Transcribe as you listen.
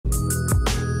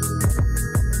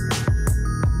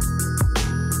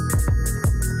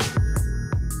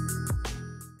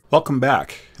Welcome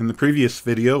back. In the previous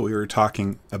video we were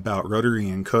talking about rotary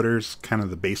encoders, kind of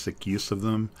the basic use of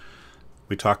them.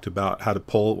 We talked about how to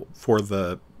pull for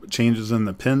the changes in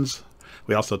the pins.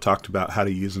 We also talked about how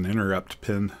to use an interrupt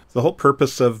pin. The whole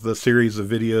purpose of the series of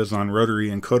videos on rotary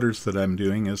encoders that I'm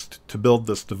doing is to build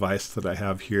this device that I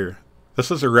have here.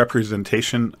 This is a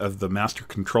representation of the master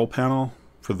control panel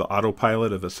for the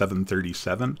autopilot of a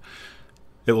 737.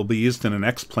 It will be used in an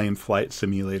X-plane flight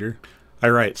simulator. I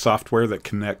write software that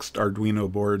connects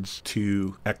Arduino boards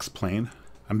to X-plane.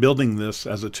 I'm building this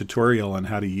as a tutorial on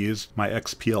how to use my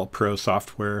XPL Pro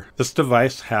software. This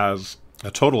device has a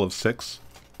total of 6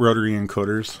 rotary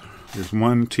encoders. There's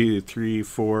 1, 2, 3,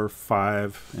 4,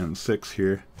 5, and 6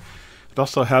 here. It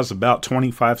also has about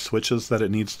 25 switches that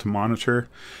it needs to monitor.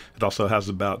 It also has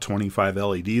about 25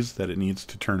 LEDs that it needs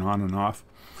to turn on and off.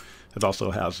 It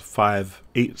also has 5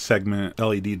 8-segment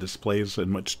LED displays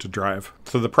in which to drive.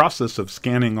 So the process of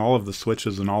scanning all of the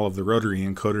switches and all of the rotary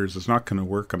encoders is not going to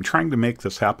work. I'm trying to make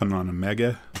this happen on a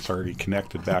Mega. It's already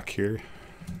connected back here.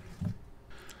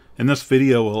 In this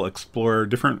video, we'll explore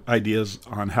different ideas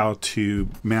on how to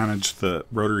manage the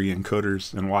rotary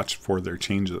encoders and watch for their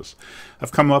changes.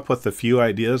 I've come up with a few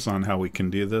ideas on how we can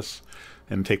do this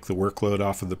and take the workload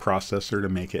off of the processor to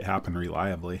make it happen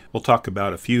reliably. We'll talk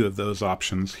about a few of those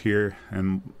options here,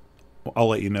 and I'll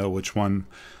let you know which one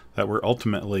that we're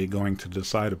ultimately going to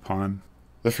decide upon.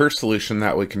 The first solution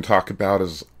that we can talk about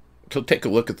is to take a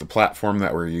look at the platform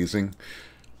that we're using.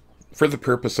 For the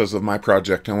purposes of my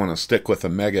project, I want to stick with a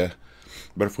Mega,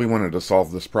 but if we wanted to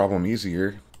solve this problem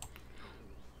easier,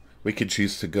 we could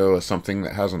choose to go with something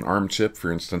that has an ARM chip,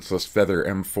 for instance this Feather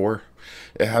M4.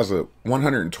 It has a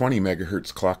 120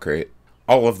 megahertz clock rate.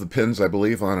 All of the pins, I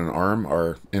believe, on an ARM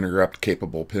are interrupt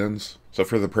capable pins. So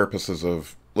for the purposes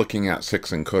of looking at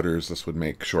 6 encoders, this would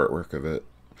make short work of it,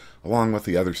 along with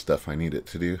the other stuff I need it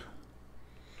to do.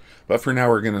 But for now,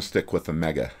 we're going to stick with the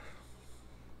Mega.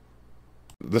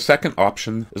 The second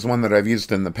option is one that I've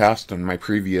used in the past in my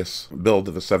previous build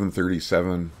of a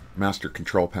 737 master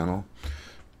control panel.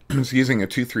 It's using a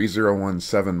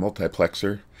 23017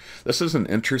 multiplexer. This is an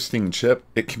interesting chip.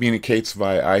 It communicates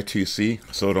via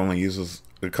I2C, so it only uses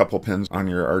a couple pins on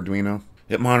your Arduino.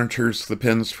 It monitors the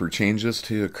pins for changes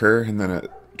to occur, and then it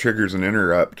triggers an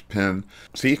interrupt pin.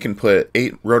 So you can put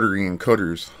 8 rotary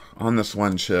encoders on this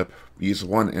one chip, use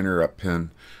one interrupt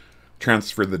pin,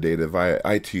 transfer the data via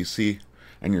I2C,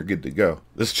 and you're good to go.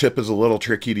 This chip is a little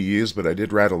tricky to use, but I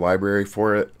did write a library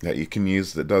for it that you can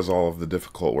use that does all of the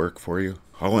difficult work for you.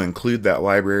 I'll include that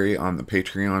library on the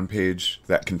Patreon page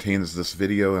that contains this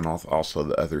video and also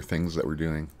the other things that we're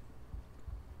doing.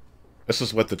 This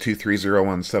is what the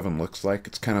 23017 looks like.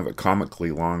 It's kind of a comically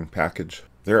long package.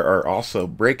 There are also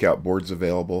breakout boards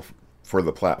available for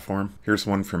the platform. Here's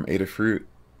one from Adafruit,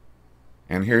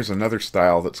 and here's another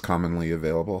style that's commonly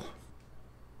available.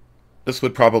 This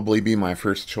would probably be my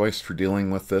first choice for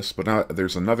dealing with this, but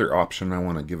there's another option I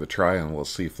want to give a try, and we'll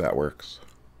see if that works.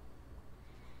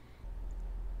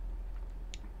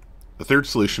 The third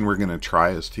solution we're going to try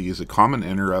is to use a common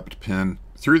interrupt pin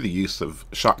through the use of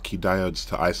Schottky diodes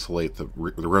to isolate the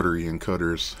rotary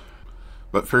encoders.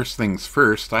 But first things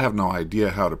first, I have no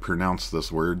idea how to pronounce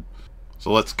this word,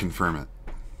 so let's confirm it.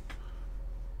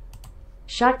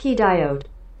 Schottky diode.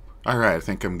 Alright, I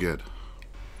think I'm good.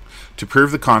 To prove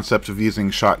the concept of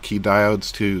using Schottky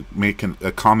diodes to make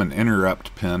a common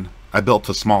interrupt pin, I built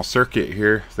a small circuit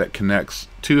here that connects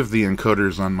 2 of the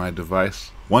encoders on my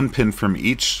device. 1 pin from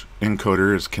each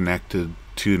encoder is connected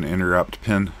to an interrupt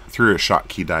pin through a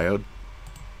Schottky diode.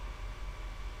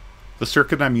 The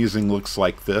circuit I'm using looks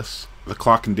like this. The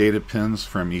clock and data pins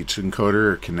from each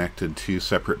encoder are connected to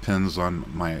separate pins on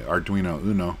my Arduino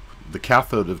Uno. The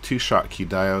cathode of 2 Schottky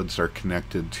diodes are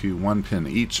connected to 1 pin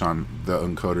each on the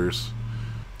encoders.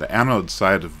 The anode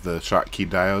side of the Schottky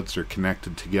diodes are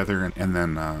connected together and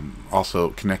then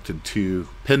also connected to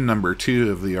pin number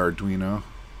 2 of the Arduino,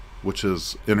 which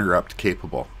is interrupt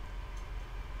capable.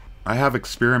 I have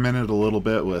experimented a little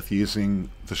bit with using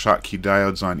the Schottky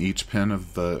diodes on each pin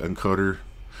of the encoder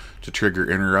to trigger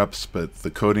interrupts, but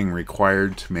the coding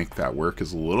required to make that work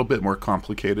is a little bit more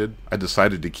complicated. I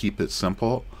decided to keep it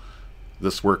simple.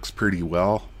 This works pretty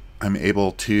well. I'm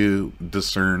able to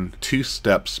discern 2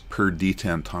 steps per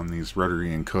detent on these rotary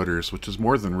encoders, which is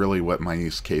more than really what my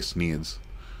use case needs.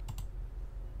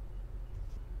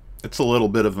 It's a little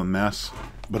bit of a mess,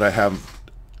 but I have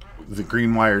the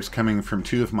green wires coming from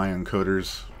 2 of my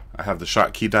encoders. I have the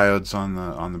Schottky diodes on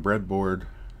the breadboard,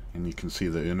 and you can see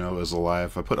the Uno is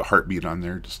alive. I put a heartbeat on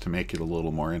there just to make it a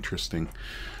little more interesting.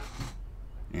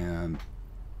 And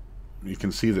you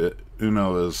can see that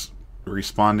Uno is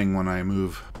responding when I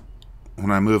move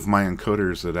when I move my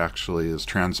encoders, it actually is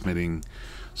transmitting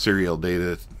serial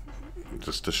data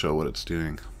just to show what it's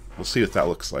doing. We'll see what that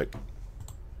looks like.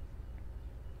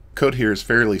 Code here is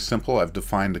fairly simple. I've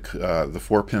defined the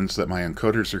 4 pins that my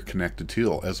encoders are connected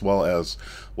to, as well as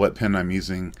what pin I'm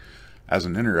using as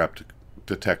an interrupt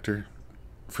detector.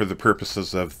 For the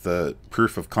purposes of the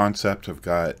proof of concept, I've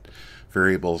got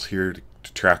variables here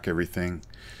to track everything.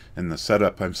 In the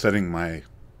setup, I'm setting my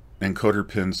encoder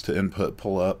pins to input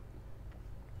pull up.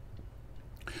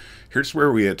 Here's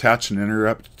where we attach an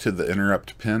interrupt to the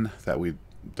interrupt pin that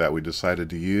we decided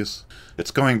to use.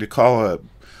 It's going to call a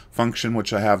function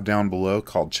which I have down below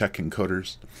called check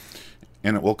encoders,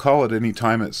 and it will call it any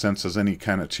time it senses any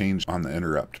kind of change on the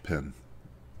interrupt pin.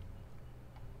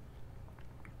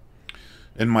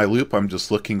 In my loop, I'm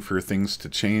just looking for things to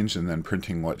change and then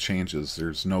printing what changes.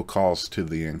 There's no calls to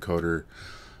the encoder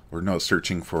or no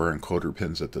searching for encoder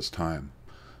pins at this time.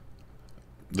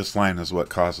 This line is what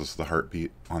causes the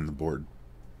heartbeat on the board.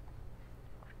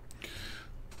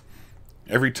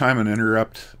 Every time an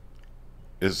interrupt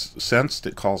is sensed,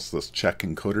 it calls this check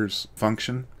encoders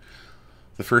function.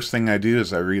 The first thing I do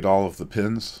is I read all of the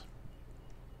pins.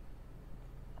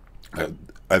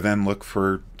 I then look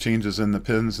for changes in the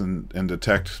pins and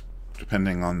detect,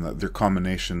 depending on their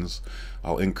combinations,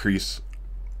 I'll increase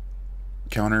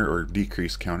counter or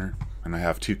decrease counter. And I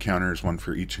have 2 counters, 1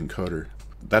 for each encoder.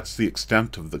 That's the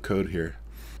extent of the code here.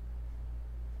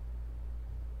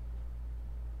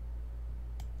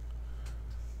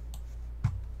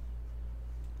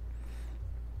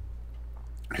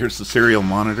 Here's the serial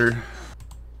monitor.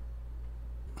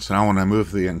 So now when I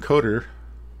move the encoder,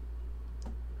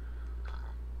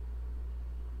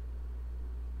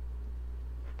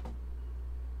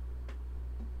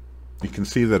 you can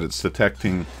see that it's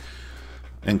detecting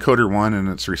encoder 1 and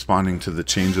it's responding to the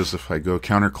changes. If I go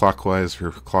counterclockwise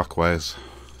or clockwise,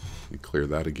 let me clear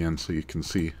that again so you can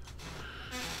see.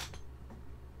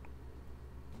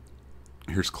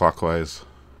 Here's clockwise,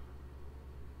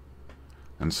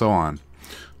 and so on.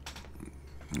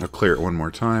 I'll clear it one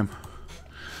more time.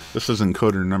 This is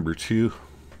encoder number 2.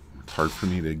 It's hard for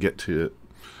me to get to it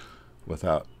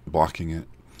without blocking it.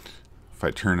 If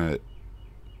I turn it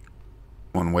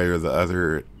one way or the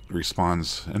other, it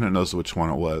responds and it knows which one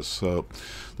it was. So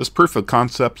this proof of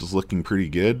concept is looking pretty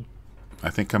good. I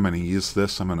think I'm going to use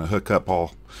this. I'm going to hook up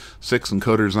all 6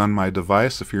 encoders on my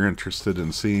device. If you're interested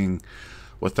in seeing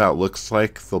what that looks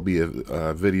like, there'll be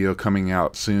a video coming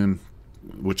out soon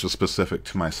which is specific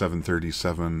to my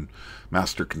 737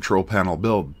 master control panel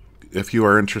build. If you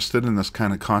are interested in this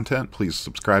kind of content, please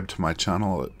subscribe to my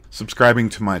channel. Subscribing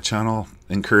to my channel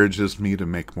encourages me to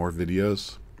make more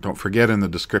videos. Don't forget, in the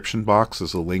description box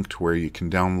is a link to where you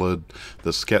can download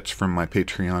the sketch from my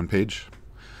Patreon page.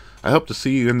 I hope to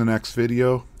see you in the next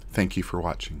video. Thank you for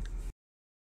watching.